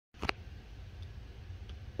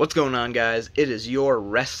What's going on, guys? It is your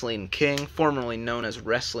Wrestling King, formerly known as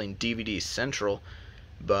Wrestling DVD Central,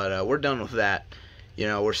 but we're done with that. You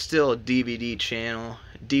know, we're still a DVD channel,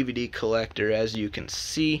 DVD collector, as you can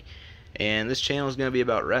see, and this channel is going to be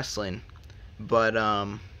about wrestling. But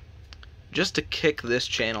just to kick this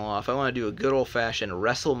channel off, I want to do a good old-fashioned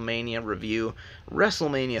WrestleMania review.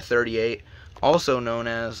 WrestleMania 38, also known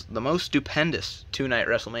as the most stupendous two-night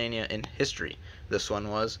WrestleMania in history. This one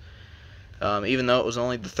was. Even though it was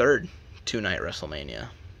only the third two-night WrestleMania.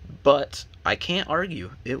 But I can't argue.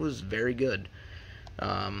 It was very good.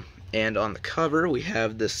 And on the cover, we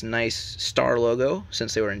have this nice star logo,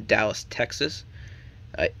 since they were in Dallas, Texas.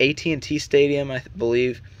 AT&T Stadium, I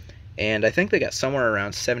believe. And I think they got somewhere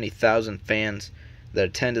around 70,000 fans that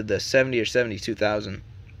attended the 70 or 72,000.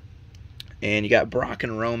 And you got Brock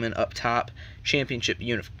and Roman up top. Championship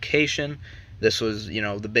unification. This was, you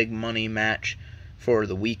know, the big money match for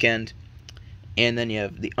the weekend. And then you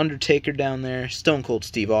have The Undertaker down there, Stone Cold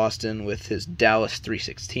Steve Austin with his Dallas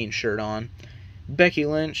 316 shirt on, Becky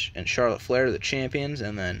Lynch and Charlotte Flair, the champions,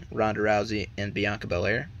 and then Ronda Rousey and Bianca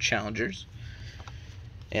Belair, challengers.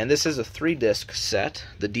 And this is a 3-disc set,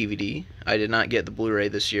 the DVD. I did not get the Blu-ray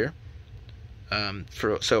this year.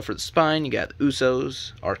 So for the spine, you got the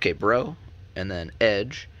Usos, RK Bro, and then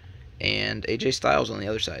Edge, and AJ Styles on the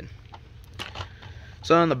other side.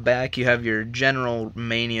 So on the back, you have your general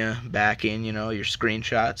Mania backing, you know, your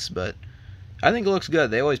screenshots, but I think it looks good.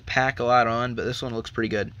 They always pack a lot on, but this one looks pretty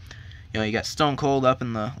good. You know, you got Stone Cold up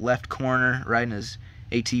in the left corner, riding his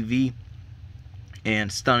ATV,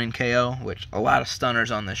 and Stunning KO, which a lot of stunners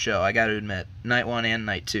on this show, I got to admit. Night 1 and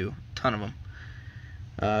Night 2, ton of them.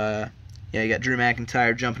 Yeah, you got Drew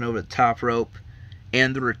McIntyre jumping over the top rope,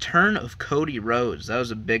 and the return of Cody Rhodes. That was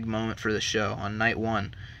a big moment for the show on Night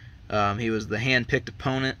 1. He was the hand-picked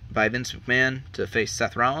opponent by Vince McMahon to face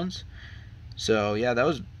Seth Rollins. So, yeah, that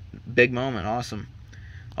was a big moment. Awesome.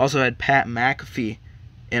 Also had Pat McAfee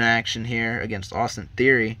in action here against Austin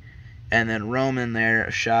Theory. And then Roman there,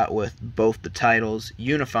 a shot with both the titles,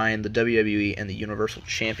 unifying the WWE and the Universal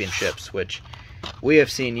Championships, which we have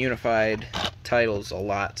seen unified titles a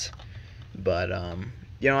lot. But,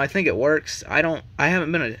 you know, I think it works. I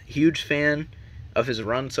haven't been a huge fan of his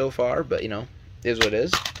run so far, but, you know, it is what it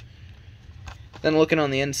is. Then looking on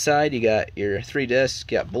the inside, you got your 3 discs,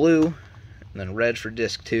 you got blue, and then red for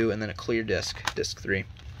disc 2, and then a clear disc, disc 3.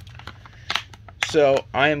 So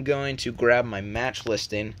I am going to grab my match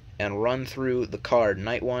listing and run through the card,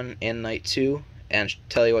 Night 1 and Night 2, and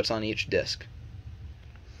tell you what's on each disc.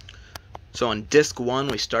 So on disc 1,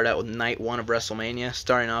 we start out with Night 1 of WrestleMania,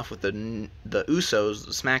 starting off with the Usos,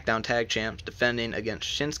 the SmackDown Tag Champs, defending against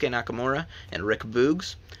Shinsuke Nakamura and Rick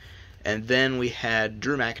Boogs. And then we had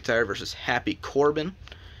Drew McIntyre versus Happy Corbin.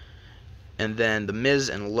 And then The Miz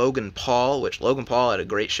and Logan Paul, which Logan Paul had a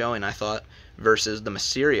great showing, I thought, versus the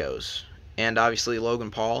Mysterios. And obviously Logan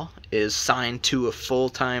Paul is signed to a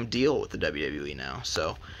full-time deal with the WWE now.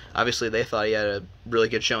 So obviously they thought he had a really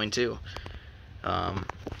good showing too. And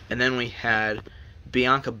then we had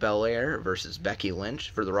Bianca Belair versus Becky Lynch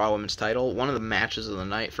for the Raw Women's title. One of the matches of the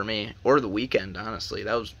night for me, or the weekend, honestly.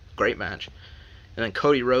 That was a great match. And then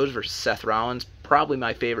Cody Rhodes versus Seth Rollins, probably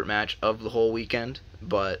my favorite match of the whole weekend.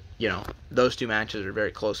 But, you know, those two matches are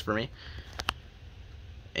very close for me.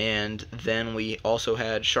 And then we also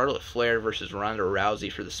had Charlotte Flair versus Ronda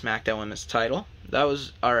Rousey for the SmackDown Women's title. That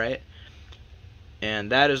was alright.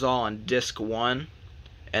 And that is all on disc 1.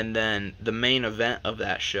 And then the main event of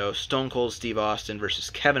that show, Stone Cold Steve Austin versus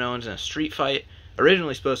Kevin Owens in a street fight.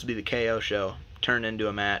 Originally supposed to be the KO show, turned into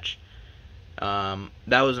a match.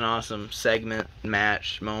 That was an awesome segment,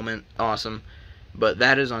 match, moment, awesome. But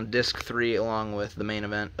that is on disc 3 along with the main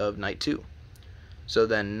event of Night 2. So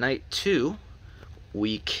then Night 2,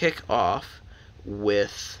 we kick off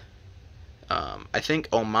with, I think,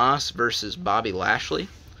 Omos versus Bobby Lashley.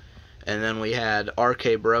 And then we had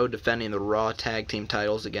RK Bro defending the Raw Tag Team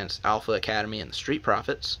titles against Alpha Academy and the Street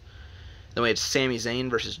Profits. Then we had Sami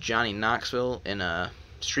Zayn versus Johnny Knoxville in a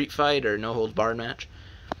street fight or no-holds-barred match.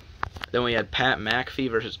 Then we had Pat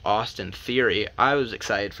McAfee versus Austin Theory. I was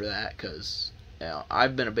excited for that because, you know,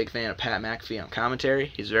 I've been a big fan of Pat McAfee on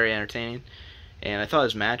commentary. He's very entertaining. And I thought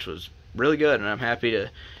his match was really good, and I'm happy to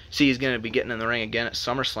see he's going to be getting in the ring again at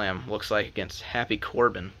SummerSlam, looks like, against Happy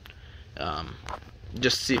Corbin.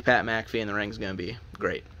 Just to see Pat McAfee in the ring is going to be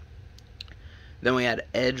great. Then we had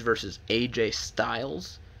Edge versus AJ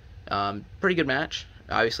Styles. Pretty good match.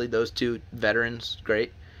 Obviously, those two veterans,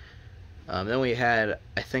 great. Then we had,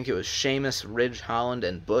 I think it was Sheamus, Ridge Holland,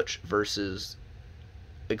 and Butch versus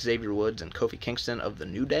Xavier Woods and Kofi Kingston of the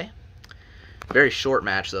New Day. Very short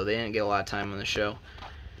match, though. They didn't get a lot of time on the show.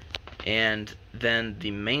 And then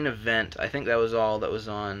the main event, I think that was all that was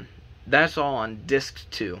on. That's all on disc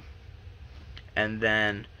 2. And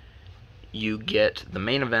then you get the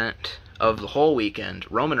main event of the whole weekend,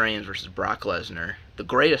 Roman Reigns versus Brock Lesnar, the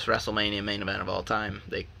greatest WrestleMania main event of all time.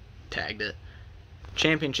 They tagged it.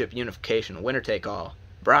 Championship unification, winner take all,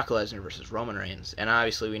 Brock Lesnar versus Roman Reigns. And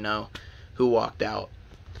obviously we know who walked out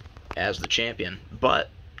as the champion. But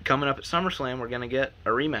coming up at SummerSlam, we're going to get a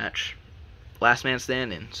rematch. Last man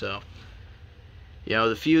standing. So, you know,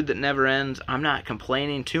 the feud that never ends, I'm not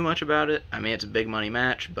complaining too much about it. I mean, it's a big money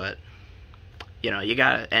match, but, you know, you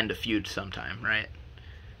got to end a feud sometime, right?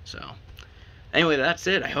 So, anyway, that's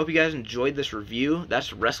it. I hope you guys enjoyed this review.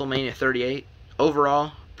 That's WrestleMania 38.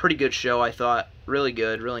 Overall, pretty good show, I thought. Really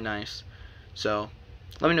good, really nice. So,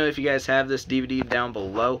 let me know if you guys have this DVD down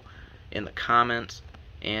below in the comments,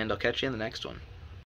 and I'll catch you in the next one.